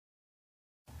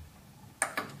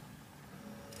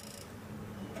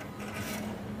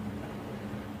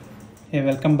Hey,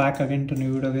 welcome back again to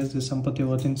new video guys. This is Sampath. You're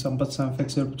watching Sampath's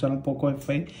FX YouTube channel. Poco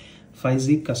F5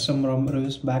 5G custom ROM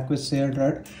reviews back with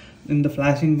Crdroid. In the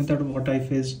flashing method, what I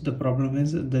faced the problem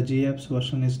is the GApps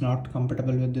version is not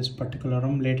compatible with this particular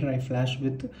ROM. Later I flashed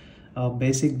with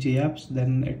basic GApps,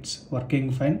 then it's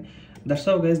working fine. That's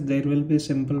how guys, there will be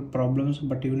simple problems,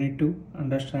 but you need to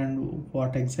understand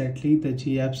what exactly the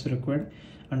GApps required.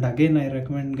 And again, I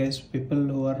recommend guys, people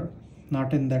who are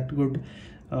not in that good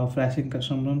flashing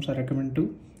custom ROMs, I recommend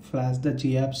to flash the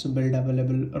GApps build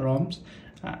available ROMs.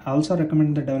 I also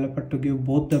recommend the developer to give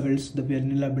both the builds, the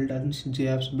vanilla build and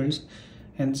GApps builds,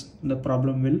 hence the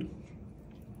problem will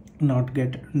not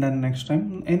get done next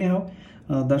time. Anyhow,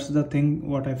 that's the thing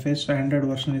what I faced. Android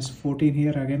version is 14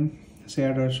 here again.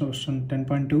 Crdroid version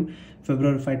 10.2,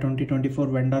 February 5, 2024.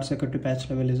 Vendor security patch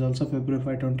level is also February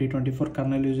 5, 2024.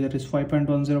 Kernel user is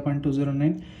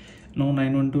 5.10.209. No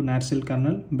 912 NARSIL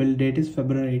kernel. Build date is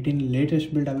February 18.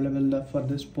 Latest build available for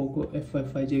this Poco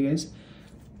F5 5G guys.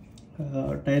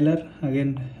 Dialer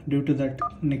again, due to that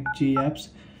NikGapps,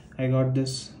 I got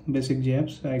this basic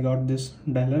GApps. I got this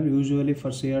dialer. Usually for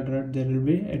Crdroid there will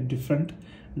be a different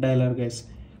dialer guys.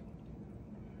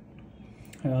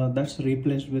 That's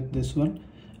replaced with this one.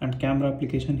 And camera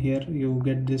application, here you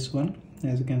get this one,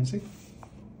 as you can see,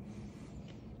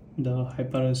 the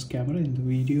hyperOS camera in the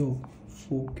video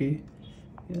 4K.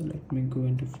 Let me go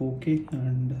into 4K,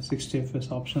 and 60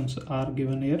 fps options are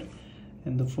given here.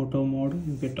 In the photo mode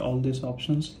you get all these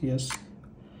options, yes,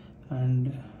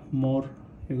 and more,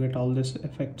 you get all these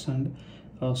effects and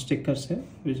stickers here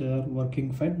which are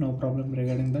working fine, no problem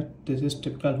regarding that. This is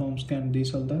typical home scan.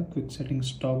 These are the quick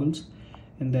settings toggles.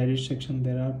 In the edit section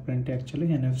there are plenty actually.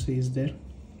 NFC is there,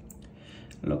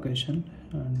 location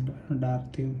and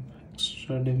dark theme,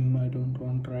 extra dim I don't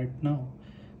want right now.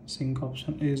 Sync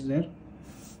option is there.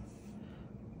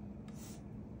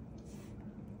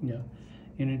 Yeah,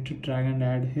 you need to drag and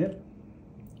add here.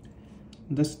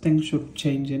 This thing should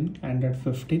change in Android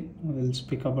 15. We'll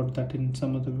speak about that in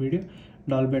some other video.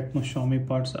 Dolby Atmos Xiaomi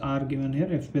parts are given here.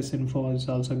 FPS info is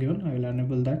also given. I will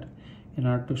enable that in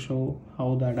order to show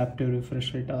how the adaptive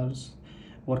refresh rate is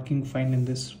working fine in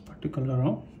this particular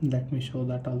ROM. Let me show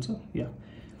that also. Yeah,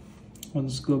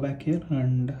 let's go back here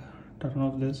and turn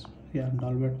off this. Yeah,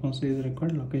 Dolby Atmos is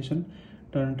required. Location,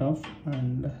 turn it off,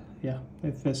 and yeah,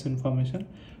 FPS information,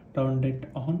 turned it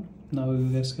on. Now you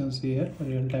guys can see here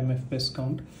real-time FPS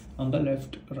count on the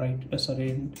left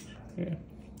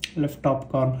left top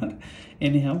corner.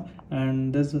 Anyhow,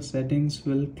 and this the settings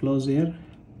will close here.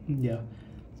 Yeah,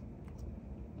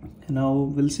 now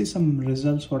we'll see some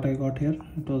results what I got here.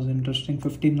 It was interesting.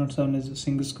 1507 is a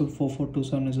single score,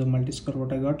 4427 is a multi-score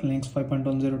what I got. Links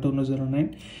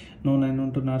 5.10.209, no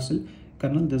 912 NARSIL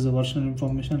kernel. This is the version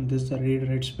information. This is the read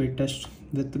write speed test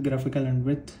with graphical and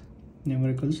with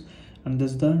numericals, and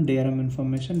this is the DRM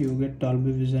information. You get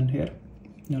Dolby Vision here.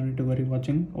 No need to worry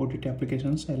watching OTT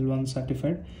applications, L1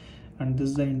 certified, and this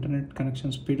is the internet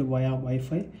connection speed via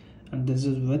Wi-Fi, and this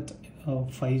is with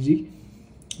 5G.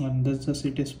 And this is the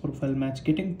CTS profile match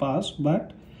getting passed,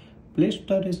 but Play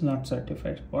Store is not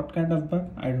certified. What kind of bug?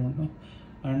 I don't know.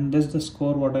 And this is the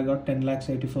score what I got.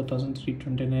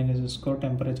 10,84,329 is the score.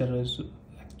 Temperature is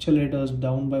actually, it was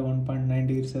down by 1.9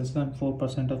 degrees Celsius and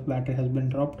 4% of battery has been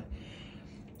dropped.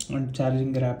 And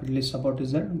charging rapidly support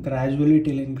is there. Gradually it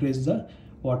will increase the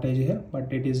wattage here,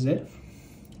 but it is there.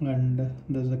 And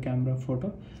there's the camera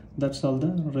photo. That's all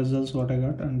the results what I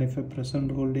got. And if I press and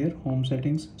hold here, home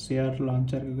settings, CR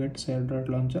launcher, you get Crdroid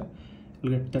launcher.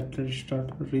 You get that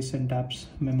restart, recent apps,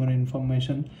 memory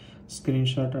information,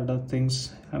 screenshot, other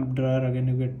things, app drawer. Again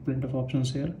you get plenty of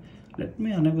options here. Let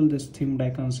me enable this themed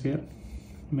icons here.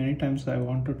 Many times I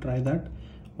want to try that.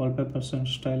 Wallpapers and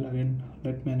style, again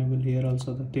let me enable here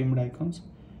also the themed icons.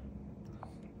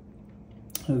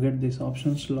 You get these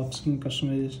options. Lock screen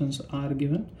customizations are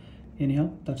given.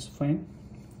 Anyhow, that's fine.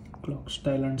 Clock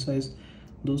style and size,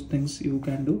 those things you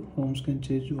can do. Home screen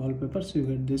change wallpapers, you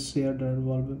get this Crdroid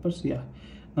wallpapers. Yeah,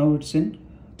 now it's in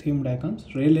themed icons.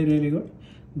 Really good.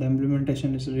 The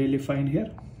implementation is really fine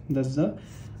here. That's the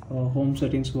home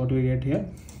settings what we get here.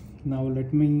 Now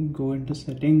let me go into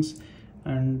settings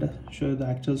and show you the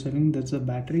actual setting. That's the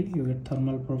battery. You get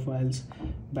thermal profiles,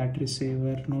 battery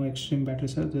saver, no extreme battery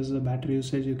saver. This is the battery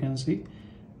usage, you can see.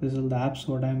 This is the apps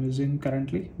what I am using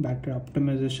currently. Battery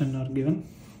optimization are given,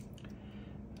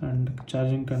 and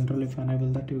charging control, if enable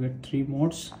that, you get 3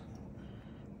 modes,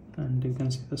 and you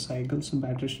can see the cycles.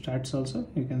 Battery stats also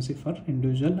you can see for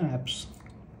individual apps.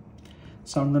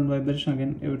 Sound and vibration,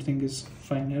 again everything is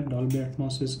fine here. Dolby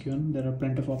Atmos is given. There are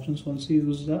plenty of options. Once you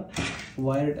use the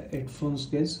wired headphones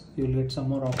guys, you will get some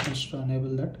more options to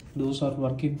enable that. Those are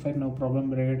working fine, no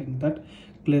problem regarding that.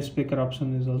 Clear speaker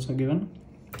option is also given.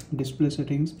 Display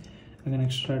settings, again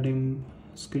extra dim,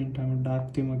 screen time,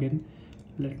 dark theme, again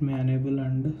let me enable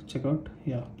and check out.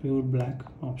 Yeah, pure black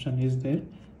option is there.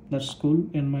 That's cool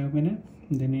in my opinion.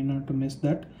 They need not to miss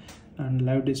that. And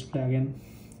live display, again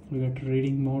we got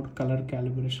reading mode, color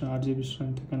calibration, RGB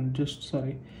strength. You can adjust,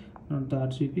 sorry, not the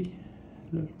RGB.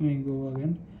 Let me go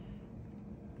again.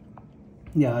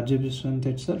 Yeah, RGB strength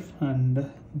itself, and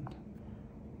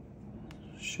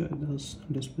show those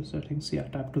display settings. Yeah,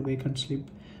 tap to wake and sleep.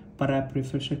 Per app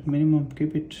refresh rate minimum,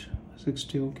 keep it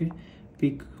 60, okay.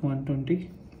 Peak 120.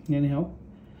 Anyhow,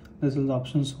 this is the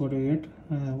options what you get.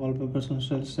 Wallpapers and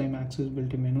style, same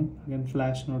accessibility menu, again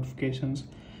flash notifications.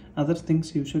 Other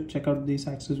things you should check out these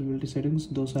accessibility settings,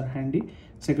 those are handy.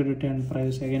 Security and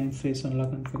privacy, again face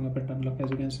unlock and fingerprint unlock. As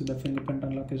you can see, the fingerprint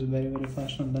unlock is very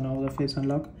fast, and then now the face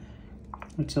unlock,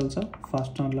 it's also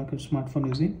fast to unlock your smartphone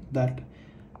using that.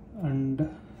 And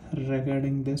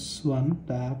regarding this one,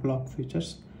 the app lock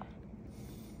features,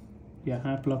 yeah,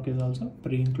 app lock is also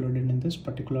pre-included in this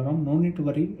particular ROM. No need to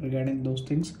worry regarding those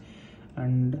things.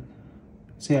 And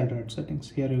CRDroid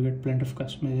settings, here you get plenty of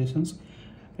customizations.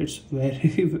 It's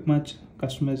very much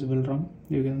customizable ROM.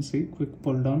 You can see quick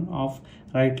pull down, off,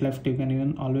 right, left. You can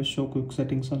even always show quick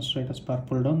settings on status bar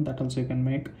pull down. That also you can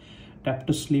make. Tap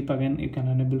to sleep, again you can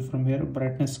enable from here.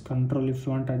 Brightness control, if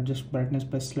you want to adjust brightness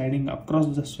by sliding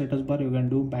across the status bar, you can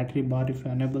do. Battery bar, if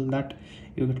you enable that,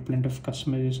 you get plenty of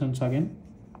customizations again.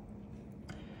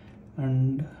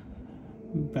 And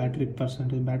battery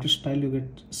percentage, battery style, you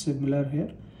get similar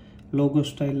here. Logo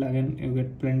style, again you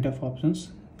get plenty of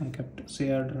options. I kept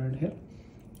CRDroid here.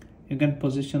 You can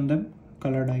position them,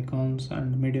 colored icons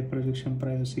and media projection,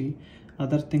 privacy.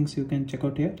 Other things you can check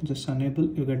out here. Just enable,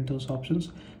 you get those options.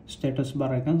 Status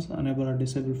bar icons, enable or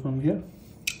disable from here.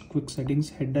 Quick settings,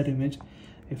 header image.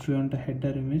 If you want a header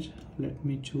image, let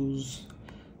me choose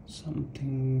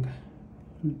something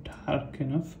dark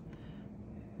enough.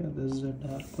 Yeah, this is a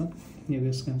dark one. You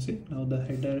guys can see now the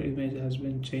header image has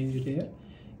been changed here.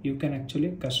 You can actually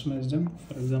customize them.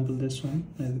 For example, this one,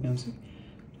 as you can see,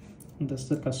 that's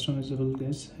the customizable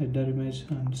guys, header image.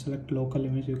 And select local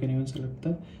image. You can even select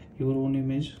your own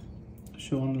image.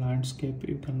 Show on landscape,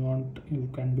 you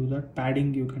can do that.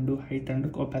 Padding, you can do height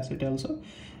and opacity also.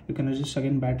 You can adjust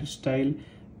again battery style,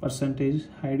 percentage,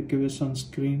 hide keywords on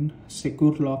screen,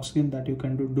 secure lock screen, that you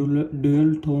can do.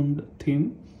 Dual toned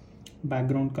theme,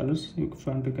 background colors, if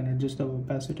you want you can adjust the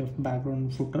opacity of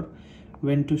background footer.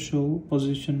 When to show,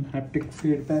 position, haptic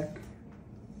feedback,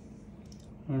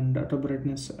 and auto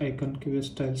brightness, icon, keyword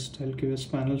style, keyword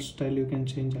panel style you can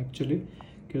change actually,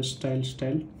 keyword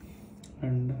style,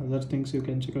 and other things you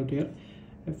can check out here.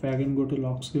 If I again go to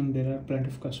lock screen, there are plenty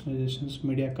of customizations.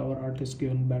 Media cover art is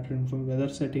given, battery info, weather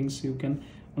settings. You can,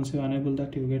 once you enable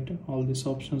that, you get all these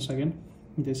options again.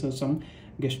 These are some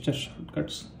gesture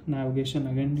shortcuts. Navigation,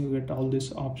 again you get all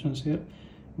these options here.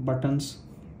 Buttons,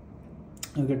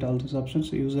 you get all these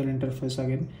options. User interface,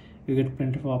 again you get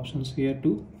plenty of options here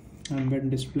too. Ambient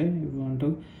display, if you want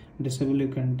to disable, you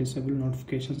can disable.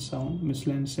 Notification, sound,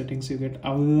 miscellaneous settings you get.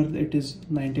 However, it is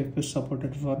 90 FPS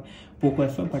supported for Poco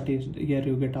F, but here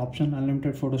you get option.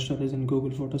 Unlimited photo storage in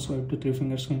Google Photos, swipe to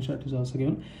 3-finger screenshot is also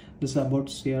given. This is about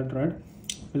CRDroid.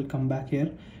 We'll come back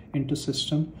here into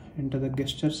system, into the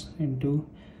gestures, into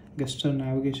gesture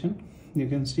navigation. You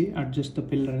can see adjust the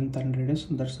pill length and radius,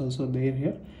 that's also there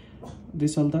here.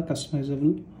 This all the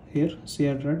customizable here.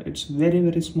 CRDroid, it's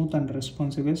very smooth and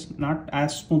responsive guys. Not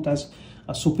as smooth as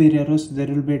a superior OS. There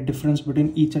will be a difference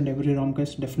between each and every ROM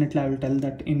guys. Definitely I will tell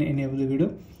that in any of the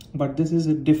video, but this is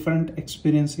a different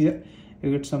experience here.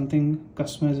 You get something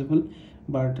customizable,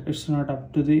 but it's not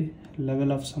up to the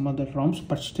level of some other ROMs.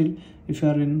 But still, if you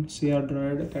are in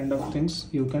CRDroid kind of things,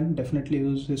 you can definitely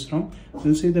use this ROM.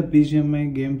 We'll see the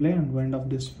BGMI gameplay and end of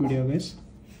this video guys.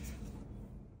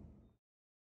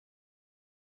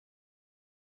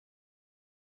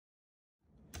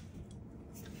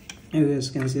 You guys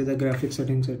can see the graphics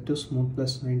settings set to smooth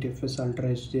plus 90 fps, ultra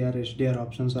HDR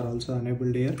options are also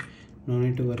enabled here. No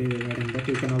need to worry regarding that.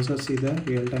 You can also see the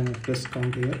real-time FPS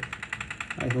count here.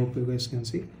 I hope you guys can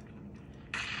see.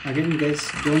 Again guys,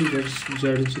 don't just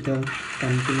judge the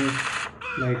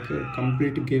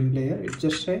complete gameplay here. It's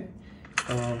just a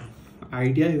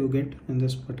idea you get in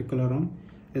this particular ROM.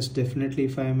 It's definitely,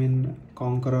 if I am in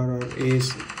Conqueror or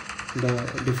Ace,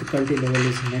 the difficulty level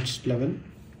is next level.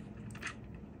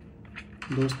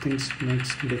 Those things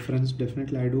makes difference.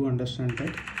 Definitely I do understand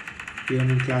that.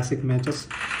 Even in classic matches,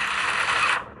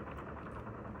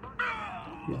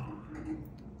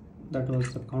 that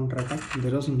was the counter attack.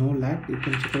 There was no lag. You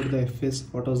can check out the FPS,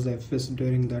 what was the FPS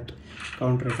during that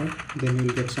counter attack, then you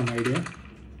will get some idea.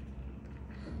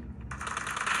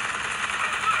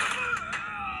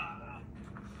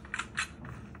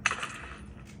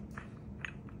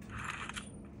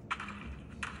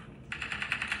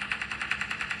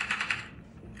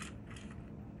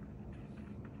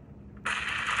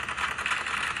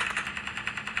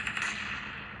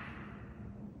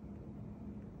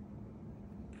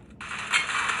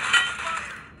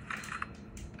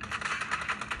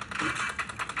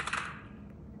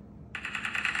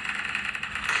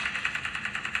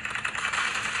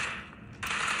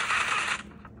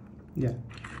 Yeah,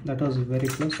 that was very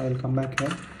close. I will come back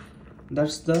here.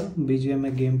 That's the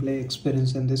BGMI gameplay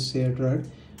experience in this Crdroid.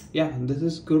 Yeah, this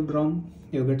is good ROM.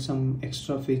 You get some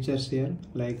extra features here,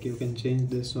 like you can change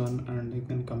this one and you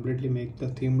can completely make the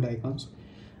themed icons,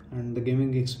 and the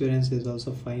gaming experience is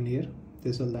also fine here.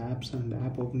 These are the apps and the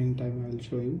app opening time I will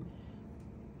show you.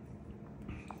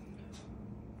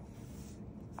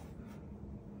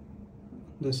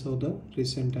 This is how the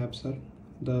recent apps are.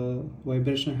 The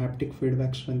vibration haptic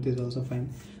feedback strength is also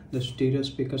fine. The stereo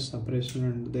speaker separation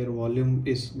and their volume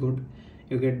is good.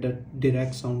 You get the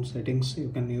direct sound settings. You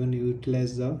can even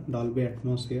utilize the Dolby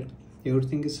Atmos here.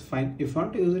 Everything is fine. If you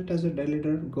want to use it as a daily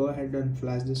driver, go ahead and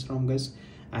flash this ROM, guys.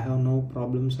 I have no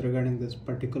problems regarding this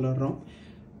particular ROM.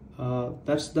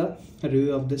 That's the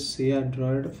review of this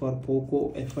Crdroid for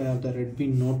Poco Fi of the Redmi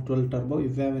Note 12 Turbo.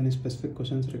 If you have any specific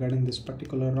questions regarding this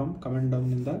particular ROM, comment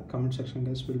down in the comment section,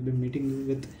 guys. We'll be meeting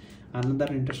you with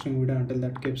another interesting video. Until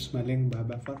that, keep smiling. Bye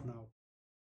bye for now.